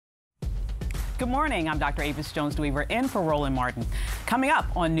Good morning. I'm Dr. Avis Jones-Dweaver in for Roland Martin. Coming up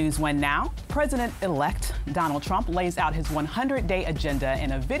on News One Now, President-elect Donald Trump lays out his 100-day agenda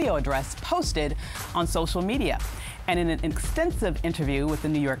in a video address posted on social media. And in an extensive interview with the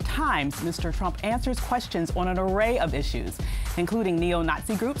New York Times, Mr. Trump answers questions on an array of issues, including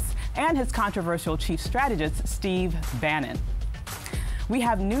neo-Nazi groups and his controversial chief strategist, Steve Bannon. We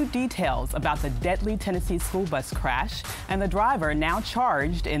have new details about the deadly Tennessee school bus crash and the driver now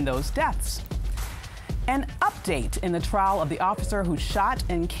charged in those deaths. An update in the trial of the officer who shot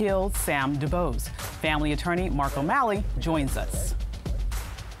and killed Sam DuBose. Family attorney Mark O'Malley joins us.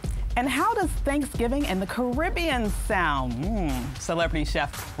 And how does Thanksgiving in the Caribbean sound? Celebrity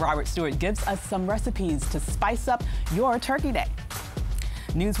chef Robert Stewart gives us some recipes to spice up your turkey day.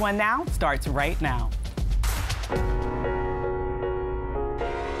 News One Now starts right now.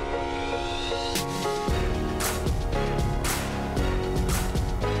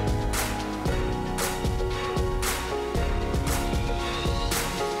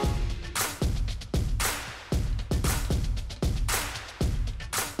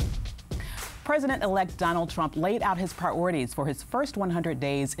 President-elect Donald Trump laid out his priorities for his first 100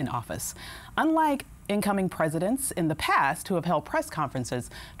 days in office. Unlike incoming presidents in the past who have held press conferences,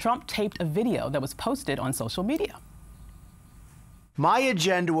 Trump taped a video that was posted on social media. My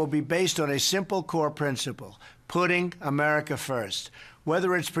agenda will be based on a simple core principle: putting America first.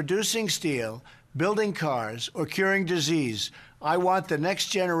 Whether it's producing steel, building cars, or curing disease, I want the next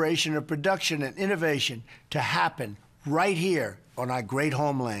generation of production and innovation to happen right here on our great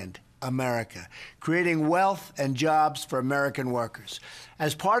homeland, America, creating wealth and jobs for American workers.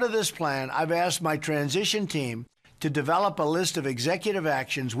 As part of this plan, I've asked my transition team to develop a list of executive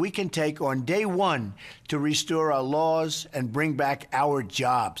actions we can take on day one to restore our laws and bring back our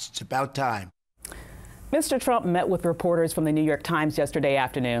jobs. It's about time. Mr. Trump met with reporters from the New York Times yesterday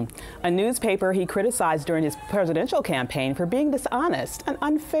afternoon, a newspaper he criticized during his presidential campaign for being dishonest and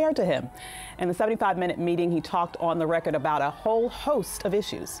unfair to him. In the 75-minute meeting, he talked on the record about a whole host of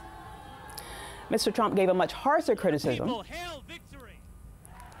issues. Mr. Trump gave a much harsher criticism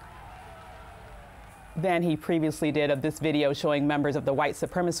than he previously did of this video showing members of the white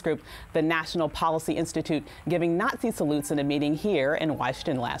supremacist group, the National Policy Institute, giving Nazi salutes in a meeting here in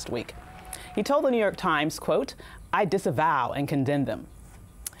Washington last week. He told the New York Times, quote, "I disavow and condemn them."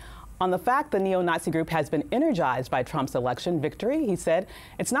 On the fact the neo-Nazi group has been energized by Trump's election victory, he said,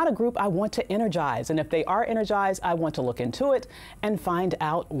 "It's not a group I want to energize, and if they are energized, I want to look into it and find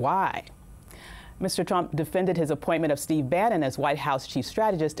out why." Mr. Trump defended his appointment of Steve Bannon as White House chief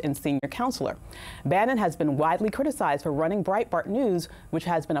strategist and senior counselor. Bannon has been widely criticized for running Breitbart News, which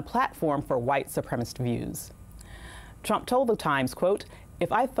has been a platform for white supremacist views. Trump told the Times, quote,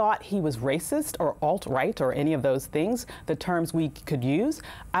 "If I thought he was racist or alt-right or any of those things, the terms we could use,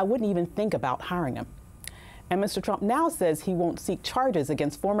 I wouldn't even think about hiring him." And Mr. Trump now says he won't seek charges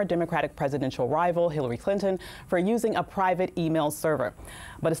against former Democratic presidential rival Hillary Clinton for using a private email server.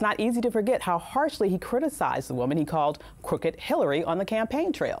 But it's not easy to forget how harshly he criticized the woman he called Crooked Hillary on the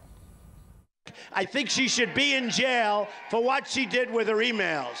campaign trail. I think she should be in jail for what she did with her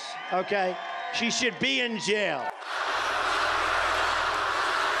emails, okay? She should be in jail.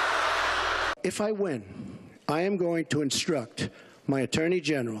 If I win, I am going to instruct my Attorney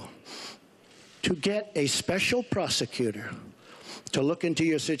General to get a special prosecutor to look into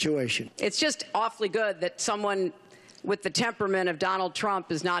your situation. It's just awfully good that someone with the temperament of Donald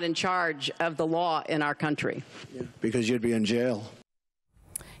Trump is not in charge of the law in our country. Yeah, because you'd be in jail.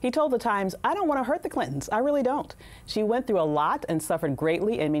 He told the Times, "I don't want to hurt the Clintons. I really don't. She went through a lot and suffered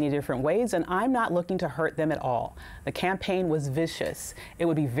greatly in many different ways, and I'm not looking to hurt them at all. The campaign was vicious. It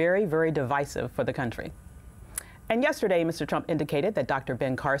would be very, very divisive for the country." And yesterday, Mr. Trump indicated that Dr.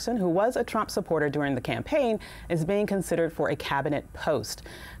 Ben Carson, who was a Trump supporter during the campaign, is being considered for a cabinet post.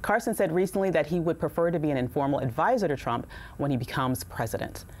 Carson said recently that he would prefer to be an informal advisor to Trump when he becomes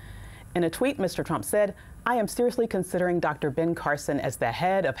president. In a tweet, Mr. Trump said, "I am seriously considering Dr. Ben Carson as the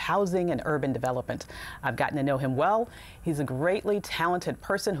head of housing and urban development. I've gotten to know him well. He's a greatly talented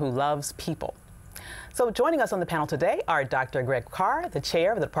person who loves people." So joining us on the panel today are Dr. Greg Carr, the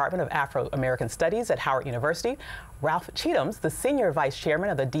chair of the Department of Afro-American Studies at Howard University, Ralph Cheatham's the senior vice chairman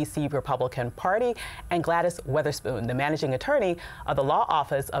of the D.C. Republican Party, and Gladys Weatherspoon, the managing attorney of the law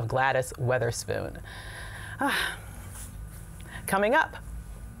office of Gladys Weatherspoon. Coming up.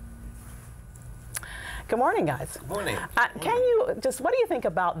 Good morning, guys. Good morning. What do you think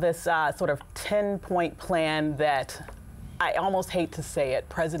about this sort of 10-point plan that I almost hate to say it,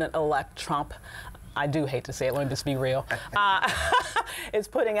 President-elect Trump I do hate to say it, let me just be real, is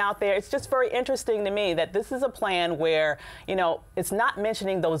putting out there. It's just very interesting to me that this is a plan where, you know, it's not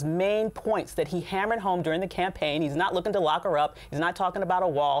mentioning those main points that he hammered home during the campaign. He's not looking to lock her up. He's not talking about a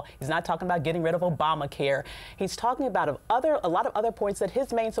wall. He's not talking about getting rid of Obamacare. He's talking about a lot of other points that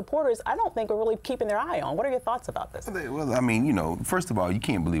his main supporters, I don't think, are really keeping their eye on. What are your thoughts about this? Well, I mean, you know, first of all, you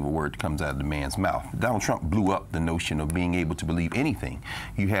can't believe a word that comes out of the man's mouth. Donald Trump blew up the notion of being able to believe anything.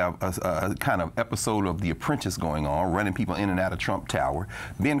 You have a kind of episode of The Apprentice going on, running people in and out of Trump Tower.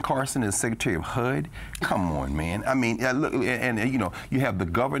 Ben Carson is Secretary of HUD. Come on, man. I mean, look, and you know, you have the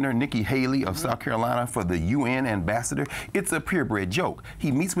governor, Nikki Haley of South Carolina, for the UN ambassador. It's a purebred joke.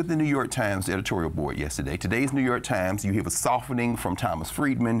 He meets with the New York Times editorial board yesterday. Today's New York Times, you have a softening from Thomas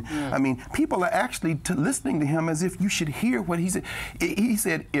Friedman. I mean, people are actually listening to him as if you should hear what he said. He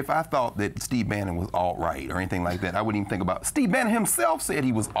said, if I thought that Steve Bannon was alt-right or anything like that, I wouldn't even think about it. Steve Bannon himself said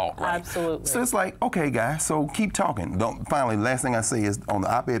he was alt-right. Absolutely. So it's like, okay, guys, so keep talking. Finally, last thing I say is on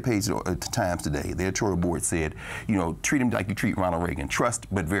the op-ed page at the Times today, the editorial board said, you know, treat him like you treat Ronald Reagan. Trust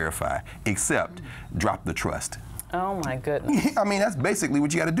but verify, except drop the trust. Oh, my goodness. I mean, that's basically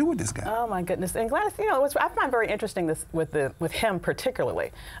what you got to do with this guy. Oh, my goodness. And Gladys, you know, I find very interesting this with him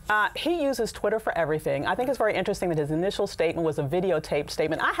particularly. He uses Twitter for everything. I think it's very interesting that his initial statement was a videotaped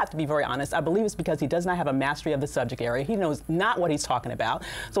statement. I have to be very honest. I believe it's because he does not have a mastery of the subject area. He knows not what he's talking about.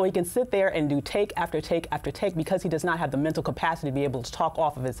 So he can sit there and do take after take after take because he does not have the mental capacity to be able to talk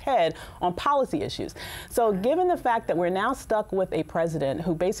off of his head on policy issues. So given the fact that we're now stuck with a president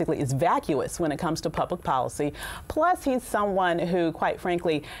who basically is vacuous when it comes to public policy, plus, he's someone who, quite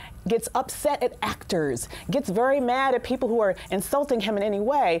frankly, gets upset at actors, gets very mad at people who are insulting him in any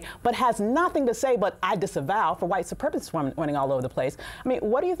way, but has nothing to say but I disavow for white supremacists running all over the place. I mean,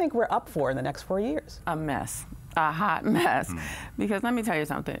 what do you think we're up for in the next 4 years? A mess. A hot mess. Because let me tell you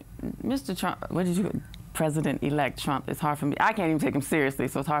something. Mr. Trump, President-elect Trump, it's hard for me. I can't even take him seriously,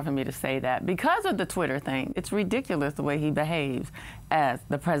 so it's hard for me to say that. Because of the Twitter thing, it's ridiculous the way he behaves as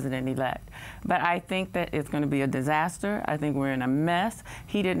the president-elect. But I think that it's going to be a disaster. I think we're in a mess.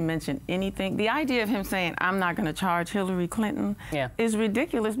 He didn't mention anything. The idea of him saying, I'm not going to charge Hillary Clinton is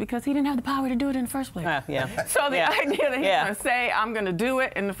ridiculous because he didn't have the power to do it in the first place. So the idea that he's going to say, I'm going to do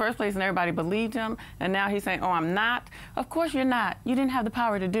it in the first place, and everybody believed him, and now he's saying, oh, I'm not. Of course you're not. You didn't have the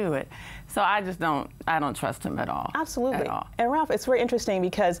power to do it. So I don't trust him at all. Absolutely. At all. And Ralph, it's very interesting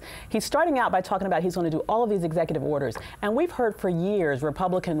because he's starting out by talking about he's going to do all of these executive orders. And we've heard for years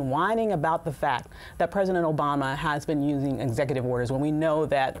Republicans whining about the fact that President Obama has been using executive orders when we know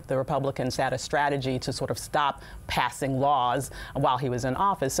that the Republicans had a strategy to sort of stop passing laws while he was in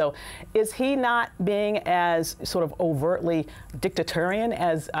office. So is he not being as sort of overtly dictatorial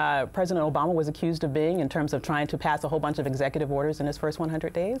as President Obama was accused of being in terms of trying to pass a whole bunch of executive orders in his first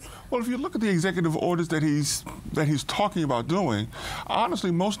 100 days? Well, if you look at the executive orders that he's talking about doing,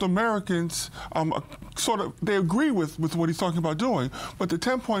 honestly, most Americans they agree with what he's talking about doing. But the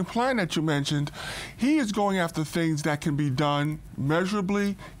 10-point plan that you mentioned, he is going after things that can be done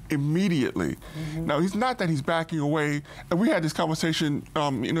measurably, immediately. Now, it's not that he's backing away. And we had this conversation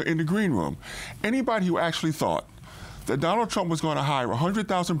in the green room. Anybody who actually thought that Donald Trump was going to hire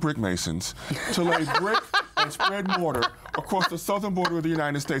 100,000 brick masons to lay brick and spread mortar across the southern border of the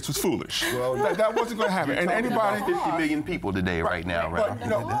United States was foolish. Well, that wasn't going to happen. And anybody, 50 million people today, right now, right?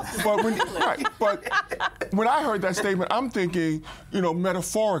 But when I heard that statement, I'm thinking,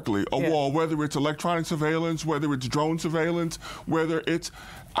 metaphorically, a wall, whether it's electronic surveillance, whether it's drone surveillance, whether it's.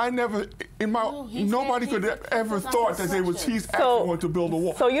 Nobody could have ever thought that he's actually going to build a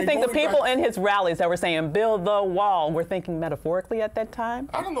wall. So you think the people in his rallies that were saying, build the wall, were thinking metaphorically at that time?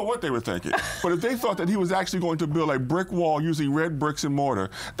 I don't know what they were thinking. But if they thought that he was actually going to build a brick wall using red bricks and mortar,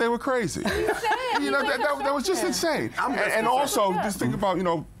 they were crazy. That was just insane. And also, just think about,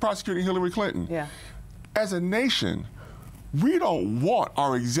 prosecuting Hillary Clinton. Yeah. As a nation, we don't want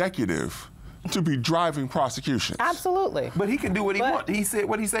our executive to be driving prosecutions. Absolutely. But he can do what he wants. He said,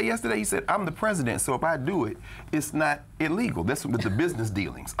 what he said yesterday, he said, I'm the president, so if I do it, it's not illegal. That's with the business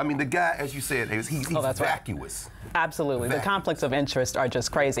dealings. I mean, the guy, as you said, he's vacuous. Right. Absolutely. The conflicts of interest are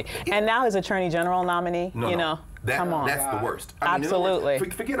just crazy. And now his Attorney General nominee, come on. That's the worst. Absolutely.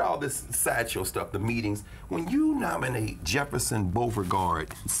 Words, forget all this sideshow stuff, the meetings. When you nominate Jefferson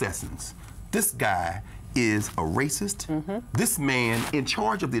Beauregard Sessions, this guy is a racist. This man in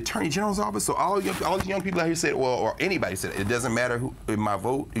charge of the Attorney General's office. So all these young people out here said, well, or anybody said, it doesn't matter who my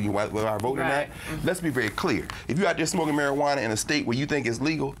vote, whether I vote or not. Let's be very clear. If you're out there smoking marijuana in a state where you think it's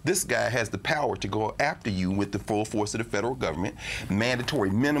legal, this guy has the power to go after you with the full force of the federal government. Mandatory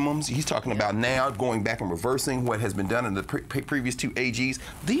minimums. He's talking about now going back and reversing what has been done in the previous 2 AGs.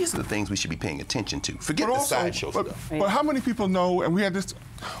 These are the things we should be paying attention to. Forget the sideshow stuff. But how many people know, and we had this,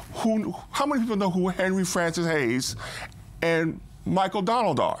 how many people know who Henry Francis Hayes and Michael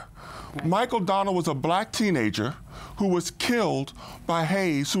Donald are? Michael Donald was a black teenager who was killed by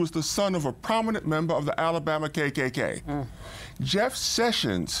Hayes, who was the son of a prominent member of the Alabama KKK. Jeff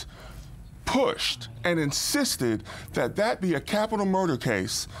Sessions pushed and insisted that that be a capital murder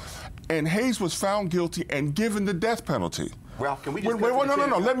case, and Hayes was found guilty and given the death penalty. Ralph, can we just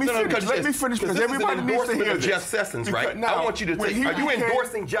no, let me finish. Let me finish because everybody needs to hear this. Jeff Sessions, right? Now, I want you to take. Are you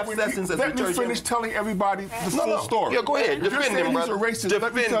endorsing Jeff Sessions as Let me finish telling everybody the full story. Yeah, go ahead. Defend him, brother. He's a racist.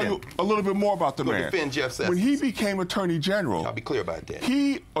 Let me tell you a little bit more about the man. Defend Jeff Sessions. When he became Attorney General, I'll be clear about that.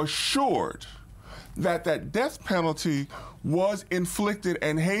 He assured that that death penalty was inflicted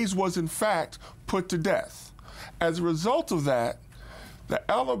and Hayes was in fact put to death. As a result of that, the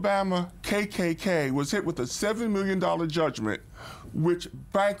Alabama KKK was hit with a $7 million judgment, which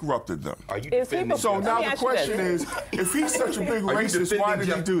bankrupted them. Are you defending? So now the question is, if he's such a big racist, why did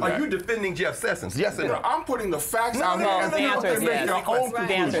he do that? Are you defending Jeff Sessions? Yes or no? I'm putting the facts out here, and people can make their own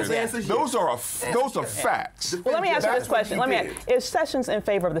conclusions. Those are facts. Well, let me ask you this question. Is Sessions in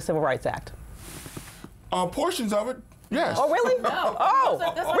favor of the Civil Rights Act? Portions of it. Yes. Oh, really? No. Oh,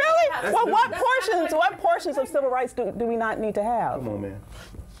 really? Well, what portions of civil rights do we not need to have? Come on, man.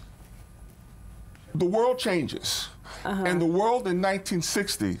 The world changes. And the world in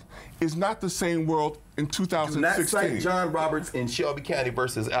 1960 is not the same world in 2016. Do not cite John Roberts in Shelby County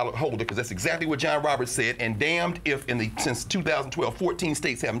versus Holder, because that's exactly what John Roberts said, and damned if since 2012, 14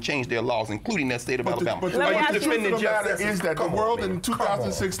 states haven't changed their laws, including that state of Alabama. But the matter is that the world in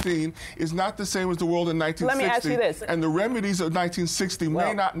 2016 is not the same as the world in 1960. Let me ask you this. And the remedies of 1960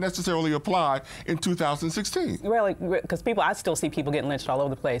 may not necessarily apply in 2016. Really, because I still see people getting lynched all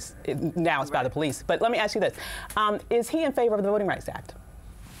over the place. Now it's by the police. But let me ask you this. Is he in favor of the Voting Rights Act?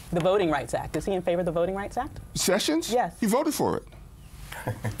 The Voting Rights Act. Is he in favor of the Voting Rights Act? Sessions? Yes. He voted for it.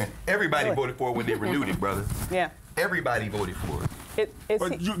 Everybody voted for it when they renewed it, brother. Yeah. Everybody voted for it.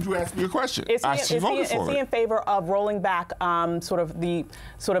 But you asked me a question. Is he in favor of rolling back sort of the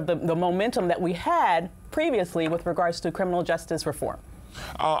momentum that we had previously with regards to criminal justice reform?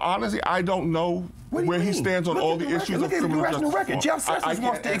 Honestly, I don't know where he stands on all the issues of criminal justice reform. Jeff Sessions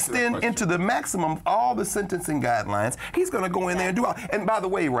wants to extend into the maximum of all the sentencing guidelines. He's going to go in there and do all. And by the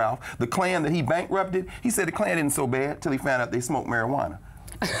way, Ralph, the Klan that he bankrupted, he said the Klan isn't so bad till he found out they smoked marijuana.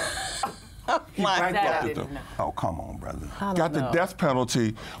 He bankrupted them. Oh, come on, brother. Got the death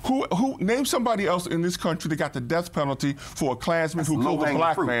penalty. Who name somebody else in this country that got the death penalty for a Klansman who killed a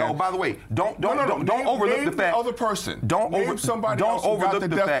black man? Oh, by the way, don't overlook the fact. The other person. Name somebody else who got the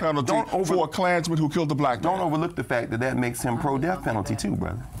death penalty for a Klansman who killed a black man. Don't overlook the fact that makes him pro-death penalty too,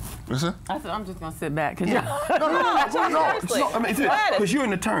 brother. Listen. I'm just gonna sit back. No. Because you're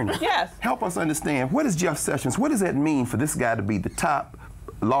an attorney. Yes. Help us understand, what is Jeff Sessions? What does that mean for this guy to be the top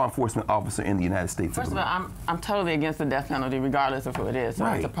law enforcement officer in the United States? First of all, I'm totally against the death penalty, regardless of who it is. So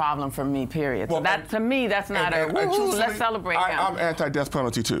it's a problem for me, period. So to me, that's not let's celebrate him. I'm anti-death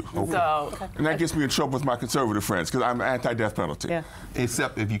penalty too. Okay. And that gets me in trouble with my conservative friends because I'm anti-death penalty. Yeah.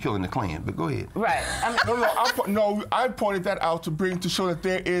 Except if you're killing the Klan, but go ahead. Right. I pointed that out to show that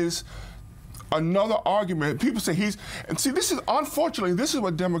there is another argument. People say and see, unfortunately, this is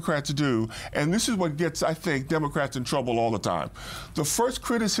what Democrats do, and this is what gets, I think, Democrats in trouble all the time. The first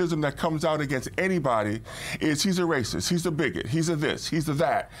criticism that comes out against anybody is he's a racist, he's a bigot, he's a this, he's a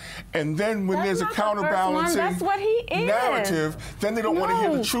that. And then when there's a counterbalancing narrative, then they don't want to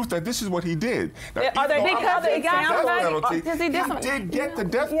hear the truth that this is what he did. Now, he did get the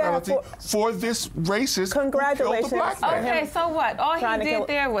death penalty for this racist who killed the black man. Okay, so what? All he did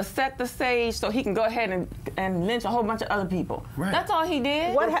there was set the stage so he can go ahead and lynch a whole bunch of other people. Right. That's all he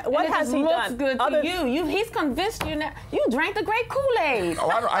did. What has he done? Looks good to you. He's convinced you now. You drank the great Kool-Aid. Oh,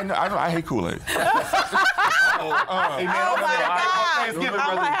 I hate Kool-Aid. Oh my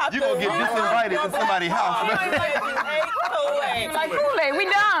God! You're gonna get disinvited to somebody's house. Like Kool-Aid, we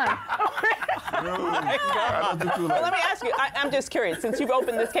done. Well, let me ask you. I'm just curious. Since you've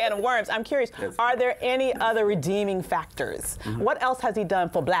opened this can of worms, I'm curious. Are there any other redeeming factors? What else has he done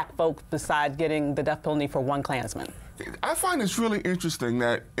for black folks besides getting the death penalty for one Klansman? I find it's really interesting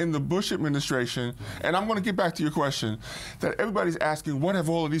that in the Bush administration, and I'm going to get back to your question, that everybody's asking, what have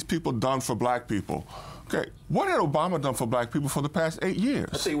all of these people done for black people? Okay, what had Obama done for black people for the past 8 years?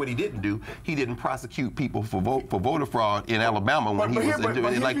 I'll tell you what he didn't do. He didn't prosecute people for voter fraud in Alabama when he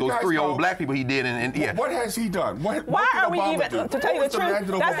was like those 3 old black people he did. And yeah. What has he done? What Why are we even, to tell you the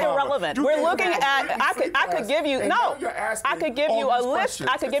truth, that's irrelevant. We're looking at, I could give you, no, I could give you a list.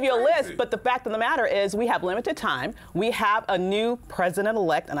 I could give you a list, but the fact of the matter is we have limited time. We have a new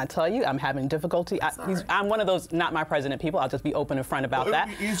president-elect, and I tell you, I'm having difficulty. I'm one of those not my president people. I'll just be open and front about that.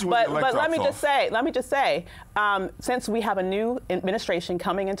 But let me just say, since we have a new administration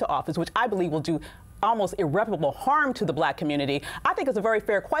coming into office, which I believe will do almost irreparable harm to the black community, I think it's a very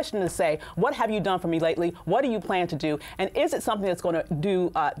fair question to say, what have you done for me lately? What do you plan to do? And is it something that's going to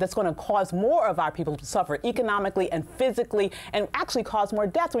do, that's going to cause more of our people to suffer economically and physically and actually cause more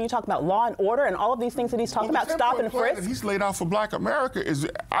deaths? When you talk about law and order and all of these things that he's talking about, stop and frisk. That he's laid out for black America is,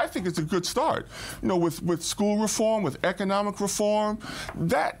 I think it's a good start. You know, with school reform, with economic reform,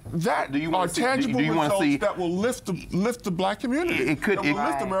 that are tangible results that will lift the black community. It could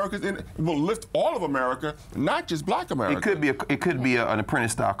lift Americans, and will lift all of America, not just black America. It could be an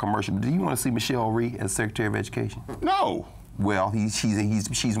apprentice-style commercial. Do you want to see Michelle Rhee as Secretary of Education? No. Well,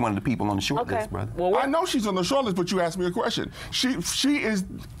 she's one of the people on the short list, brother. Well, I know she's on the short list, but you asked me a question. She is.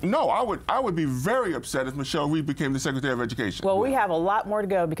 No, I would be very upset if Michelle Rhee became the Secretary of Education. Well, we have a lot more to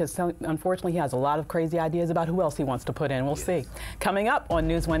go because unfortunately he has a lot of crazy ideas about who else he wants to put in. We'll see. Coming up on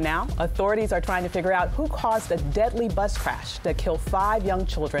News One Now, authorities are trying to figure out who caused a deadly bus crash that killed 5 young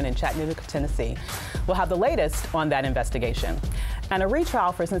children in Chattanooga, Tennessee. We'll have the latest on that investigation. And a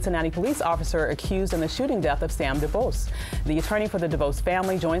retrial for Cincinnati police officer accused in the shooting death of Sam DuBose. The attorney for the DuBose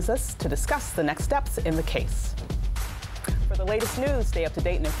family joins us to discuss the next steps in the case. For the latest news, stay up to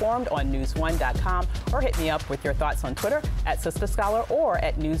date and informed on newsone.com or hit me up with your thoughts on Twitter at Sister Scholar or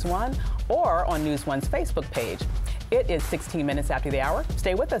at News One or on News One's Facebook page. It is 16 minutes after the hour.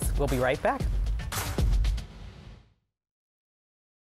 Stay with us. We'll be right back.